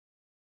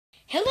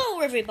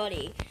Hello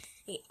everybody,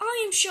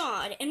 I am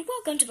Sean, and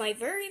welcome to my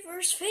very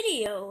first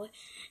video.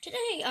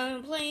 Today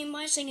I'm playing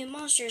My Singing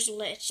Monsters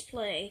Let's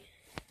Play.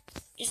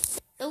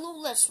 Just a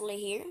little Let's Play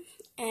here.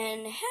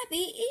 And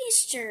Happy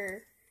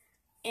Easter!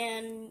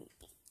 And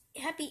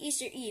Happy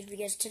Easter Eve,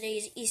 because today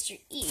is Easter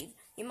Eve.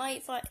 You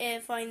might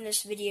find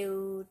this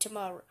video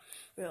tomorrow,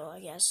 I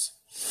guess.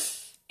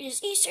 It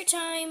is Easter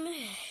time,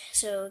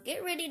 so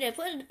get ready to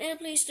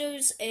place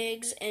those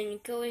eggs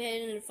and go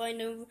ahead and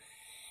find them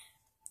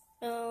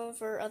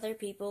for other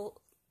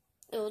people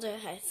to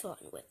have fun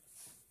with.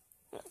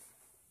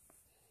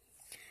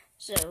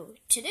 So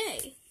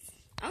today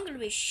I'm going to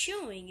be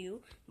showing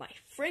you my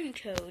friend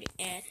code,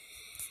 and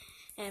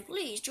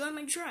please join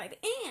my tribe,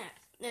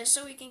 and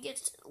so we can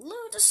get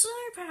loads of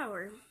star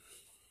power.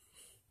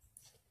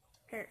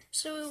 Here,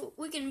 so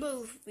we can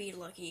both be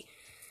lucky.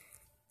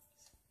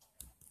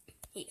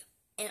 Yeah.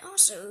 And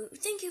also,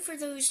 thank you for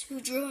those who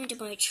joined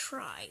my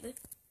tribe.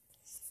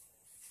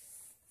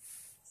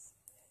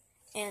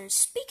 And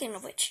speaking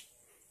of which,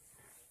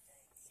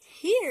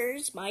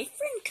 here's my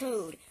friend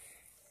code.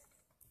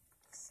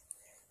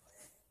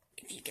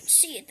 If you can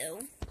see it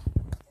though.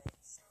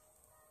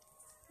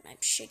 I'm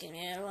shaking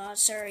it a lot.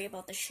 Sorry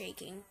about the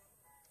shaking.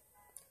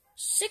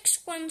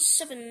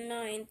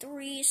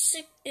 61793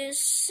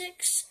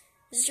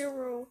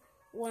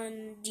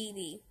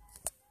 DB.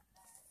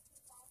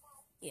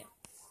 Yeah.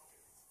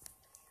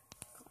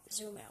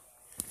 Zoom out.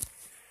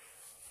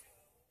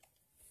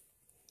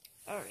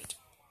 Alright.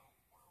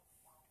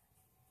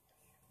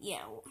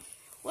 Yeah,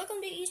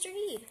 welcome to Easter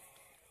Eve.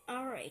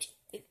 Alright,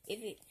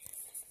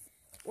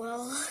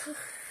 well,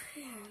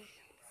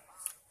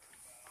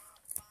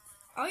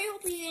 I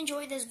hope you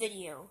enjoyed this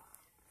video.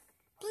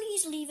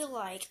 Please leave a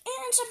like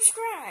and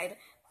subscribe.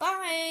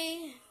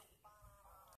 Bye!